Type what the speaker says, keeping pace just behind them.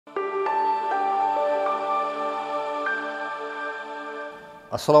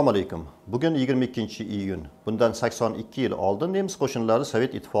Assalomu alaykum. Bugun 22-iyun. Bundan 82 yil oldin nemis qo'shinlari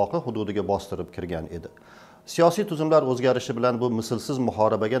Sovet ittifoqi hududiga bostirib kirgan edi. Siyosiy tuzumlar o'zgarishi bilan bu mislsiz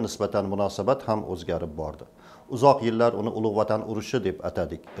muhorabaga nisbatan munosabat ham o'zgarib bordi. Uzoq yillar uni Ulug' Vatan urushi deb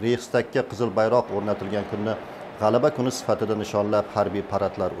atadik. Reichstagga qizil bayroq o'rnatilgan kunni g'alaba kuni sifatida nishonlab harbiy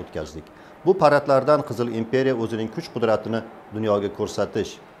paradlar o'tkazdik. Bu paradlardan Qizil imperiya o'zining kuch-qudratini dunyoga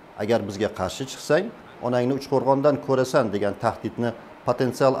ko'rsatish, agar bizga qarshi chiqsang, onangni Uchqo'rg'ondan ko'rasan degan tahdidni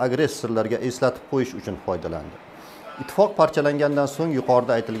potensial agressorlarga eslatib qo'yish uchun foydalandi. Ittifoq parchalangandan so'ng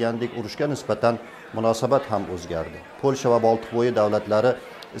yuqorida aytilgandek urushga nisbatan munosabat ham o'zgardi. Polsha va Boltiqbo'yi davlatlari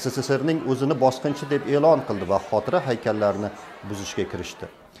SSSRning o'zini bosqinchi deb e'lon qildi va xotira haykallarini buzishga kirishdi.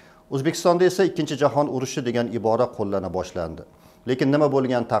 O'zbekistonda esa Ikkinchi jahon urushi degan ibora qo'llana boshlandi. Lekin nima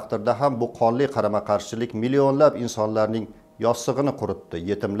bo'lgan taqdirda ham bu qonli qarama-qarshilik millionlab insonlarning yostig'ini quritdi.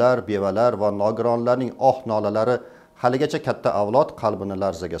 Yetimlar, bevalar va nogironlarning nolalari haligacha katta avlod qalbini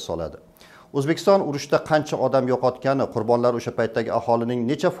larzaga soladi. O'zbekiston urushda qancha odam yo'qotgani, qurbonlar o'sha paytdagi aholining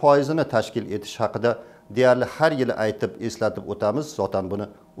necha foizini tashkil etish haqida deyarli har yili aytib eslatib o'tamiz, zotan buni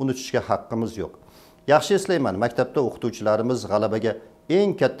unutishga haqqimiz yo'q. Yaxshi eslayman, maktabda o'qituvchilarimiz g'alabaga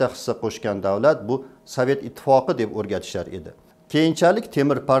eng katta hissa qo'shgan davlat bu Sovet ittifoqi deb o'rgatishar edi. Keyinchalik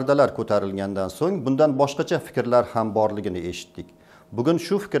temir pardalar ko'tarilgandan so'ng bundan boshqacha fikrlar ham borligini eshitdik. Bugun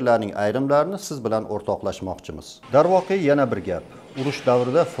shu fikrlarning ayrimlarini siz bilan o'rtoqlashmoqchimiz. Darvoqe yana bir gap. Urush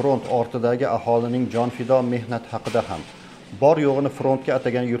davrida front ortidagi aholining jonfido mehnat haqida ham, bor yo'g'ini frontga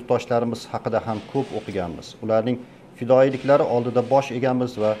atagan yurtdoshlarimiz haqida ham ko'p o'qiganmiz. Ularning fidoyiliklari oldida bosh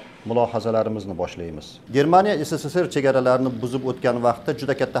egamiz va mulohazalarimizni boshlaymiz. Germaniya SSSR chegaralarini buzib o'tgan vaqtda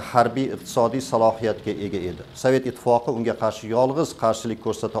juda katta harbiy iqtisodiy salohiyatga ega edi. Sovet ittifoqi unga qarshi yolg'iz qarshilik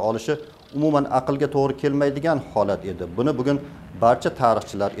ko'rsata olishi umuman aqlga to'g'ri kelmaydigan holat edi. Buni bugun barcha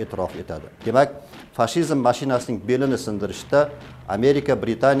tarixchilar e'tirof etadi. Demak, fashizm mashinasining belini sindirishda Amerika,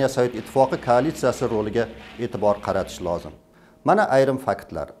 Britaniya, Sovet ittifoqi koalitsiyasi roliga e'tibor qaratish lozim. Mana ayrim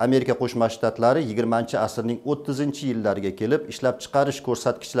faktlar. Amerika Qo'shma Shtatlari 20-asrning 30-yillariga kelib ishlab chiqarish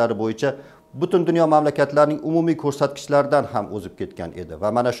ko'rsatkichlari bo'yicha butun dunyo mamlakatlarining umumiy ko'rsatkichlaridan ham o'zib ketgan edi va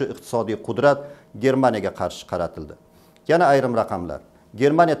mana shu iqtisodiy qudrat Germaniyaga qarshi qaratildi. Yana ayrim raqamlar.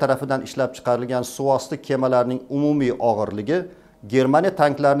 Germaniya tarafidan ishlab chiqarilgan suvosti kemalarining umumiy og'irligi Germaniya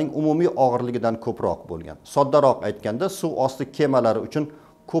tanklarining umumiy og'irligidan ko'proq bo'lgan. Soddaroq aytganda, suv osti kemalari uchun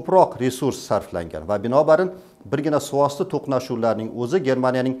ko'proq resurs sarflangan va binobarin birgina suvosti to'qnashuvlarning o'zi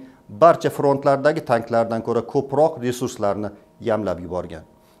Germaniyaning barcha frontlardagi tanklardan ko'ra ko'proq resurslarni yamlab yuborgan.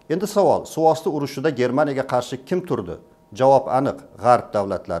 Endi savol, suvosti urushida Germaniyaga qarshi kim turdi? Javob aniq, G'arb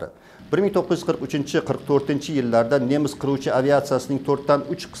davlatlari. 1943-44-yillarda nemis qiruvchi aviatsiyasining 4dan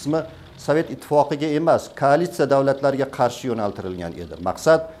 3 qismi Sovet ittifoqiga emas, koalitsiya davlatlariga qarshi yo'naltirilgan edi.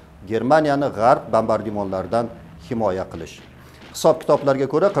 Maqsad Germaniyani G'arb bombardimonlaridan himoya qilish. Hisob-kitoblarga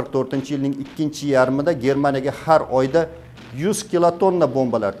ko'ra 44-yilning ikkinchi yarmida Germaniyaga har oyda 100 kilotonna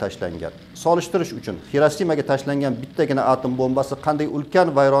bombalar tashlangan. Solishtirish uchun Hirosimaga tashlangan bittagina atom bombasi qanday ulkan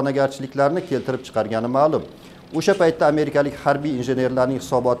vayronagarchiliklarni keltirib chiqargani ma'lum. O'sha paytda amerikalik harbiy injenerlarning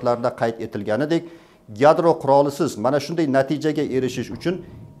hisobotlarida qayd etilganidek, yadro qurolisiz mana shunday natijaga erishish uchun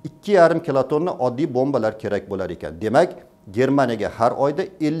 2,5 kilotonna oddiy bombalar kerak bo'lar ekan. Demak, Germaniyaga har oyda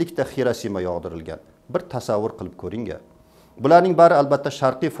 50 ta Hirosima yog'dirilgan. Bir tasavvur qilib ko'ring-a. Bularning bari albatta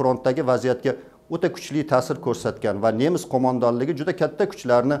Sharqiy frontdagi vaziyatga o'ta kuchli ta'sir ko'rsatgan va nemis qo'mondonligi juda katta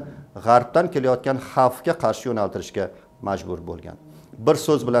kuchlarni g'arbdan kelayotgan xavfga qarshi yo'naltirishga majbur bo'lgan. Bir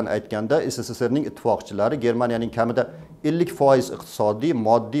so'z bilan aytganda, SSSRning ittifoqchilari Germaniyaning kamida 50% iqtisodiy,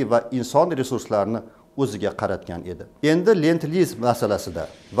 moddiy va inson resurslarini o'ziga qaratgan edi. Endi Lent-Liz masalasida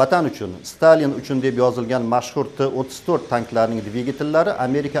Vatan uchun, Stalin uchun deb yozilgan mashhur T-34 tanklarining dvigatellari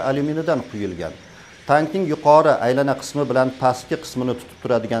Amerika alyuminidan quyilgan. Tankning yuqori aylana qismi bilan pastki qismini tutib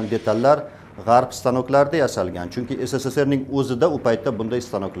turadigan detallar G'arb stanoklarida yasalgan, chunki SSSRning o'zida u paytda bunday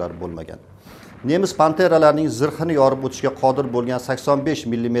stanoklar bo'lmagan. Nemis panteralarining zirhini yorib o'tishga qodir bo'lgan 85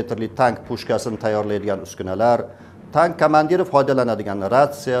 mm tank pushkasini tayyorlaydigan uskunalar, tank komandiri foydalanadigan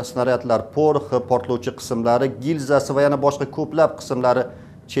ratsiya, snaryadlar, porxi, portlovchi qismlari, gilzasi va yana boshqa ko'plab qismlari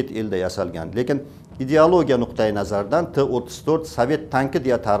chet elda yasalgan. Lekin ideologiya nuqtai nazaridan T-34 Sovet tanki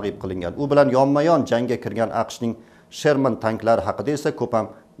deya targ'ib qilingan. U bilan yonma-yon jangga kirgan AQShning Sherman tanklari haqida esa ko'p ham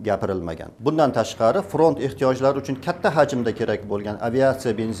gapirilmagan. Bundan tashqari, front ehtiyojlari uchun katta hajmda kerak bo'lgan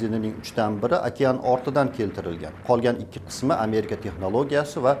aviatsiya benzinining 3dan 1 okean ortidan keltirilgan. Qolgan 2 qismi Amerika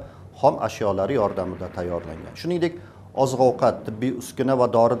texnologiyasi va xom ashyolari yordamida tayyorlangan. Shuningdek, oziq-ovqat, tibbiy uskuna va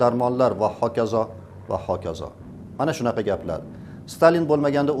dori-darmonlar va hokazo va hokazo. Mana shunaqa gaplar. Stalin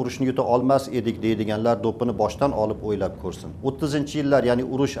bo'lmaganda urushni yuta olmas edik deydiganlar do'ppini boshdan olib o'ylab ko'rsin. 30-yillar, ya'ni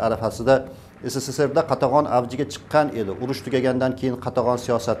urush arafasida SSSRda qatag'on avjiga chiqqan edi. Urush tugagandan keyin qatag'on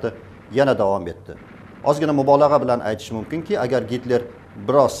siyosati yana davom etdi. Ozgina mubolag'a bilan aytish mumkinki, agar Gitler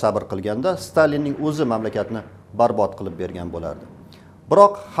biroz sabr qilganda, Stalinning o'zi mamlakatni barbod qilib bergan bo'lardi.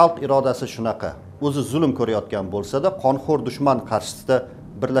 Biroq xalq irodasi shunaqa. O'zi zulm ko'rayotgan bo'lsa-da, qonxo'r dushman qarshisida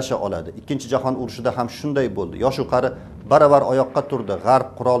birlasha oladi. Ikkinchi jahon urushida ham shunday bo'ldi. Yosh-u qari baravar oyoqqa turdi. G'arb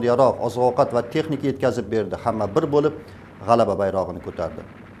qurol-yarog', oziq-ovqat va texnika yetkazib berdi. Hamma bir bo'lib g'alaba bayrog'ini ko'tardi.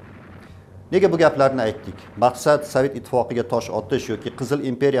 Nega bu gaplarni aytdik? Maqsad Sovet ittifoqiga tosh otish yoki Qizil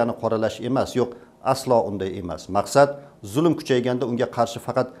imperiyani qoralash emas, yo'q, aslo unday emas. Maqsad zulm kuchayganda unga qarshi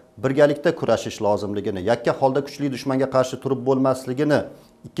faqat birgalikda kurashish lozimligini, yakka holda kuchli dushmanga qarshi turib bo'lmasligini,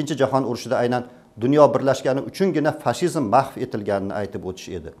 Ikkinchi jahon urushida aynan dunyo birlashgani uchungina fashizm mahv etilganini aytib o'tish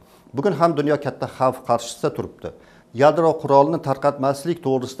edi. Bugun ham dunyo katta xavf qarshisida turibdi. Yadro qurolini tarqatmaslik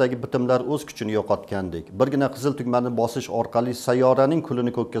to'g'risidagi bitimlar o'z kuchini yo'qotgandek, birgina qizil tugmani bosish orqali sayyoraning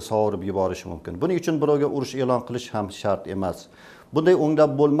kulini ko'kka sovurib yuborish mumkin. Buning uchun birovga urush e'lon qilish ham shart emas. Bunday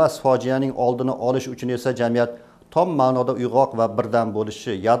o'nglab bo'lmas fojianing oldini olish uchun esa jamiyat tom ma'noda uyg'oq va birdam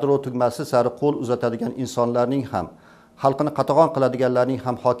bo'lishi, yadro tugmasi sari qo'l uzatadigan insonlarning ham, xalqini qatag'on qiladiganlarning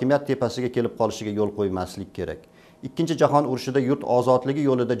ham hokimiyat tepasiga kelib qolishiga yo'l qo'ymaslik kerak. Ikkinchi jahon urushida yurt ozodligi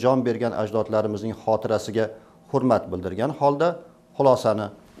yo'lida jon bergan ajdodlarimizning xotirasiga hurmat bildirgan holda xulosani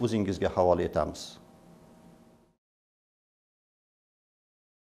o'zingizga havola etamiz.